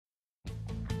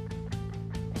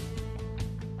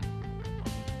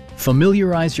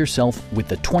Familiarize yourself with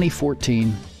the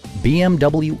 2014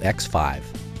 BMW X5.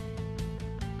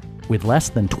 With less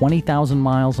than 20,000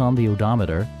 miles on the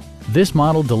odometer, this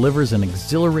model delivers an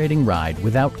exhilarating ride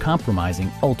without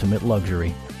compromising ultimate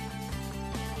luxury.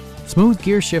 Smooth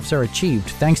gear shifts are achieved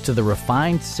thanks to the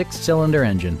refined 6-cylinder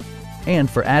engine, and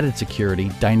for added security,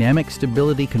 dynamic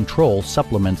stability control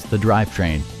supplements the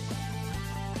drivetrain.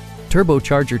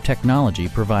 Turbocharger technology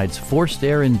provides forced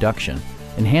air induction,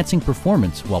 enhancing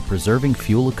performance while preserving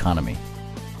fuel economy.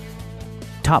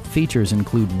 Top features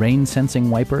include rain-sensing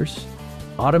wipers,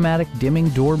 automatic dimming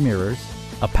door mirrors,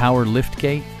 a power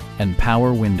liftgate, and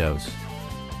power windows.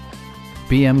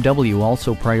 BMW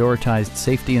also prioritized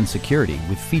safety and security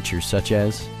with features such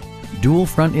as dual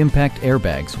front impact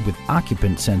airbags with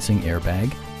occupant sensing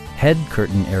airbag, head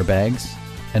curtain airbags,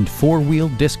 and 4-wheel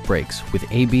disc brakes with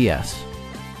ABS.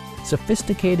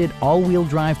 Sophisticated all-wheel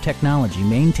drive technology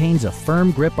maintains a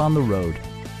firm grip on the road.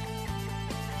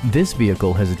 This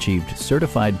vehicle has achieved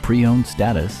certified pre-owned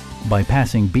status by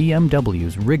passing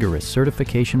BMW's rigorous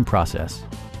certification process.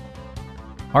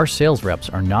 Our sales reps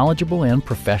are knowledgeable and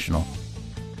professional.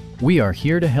 We are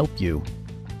here to help you.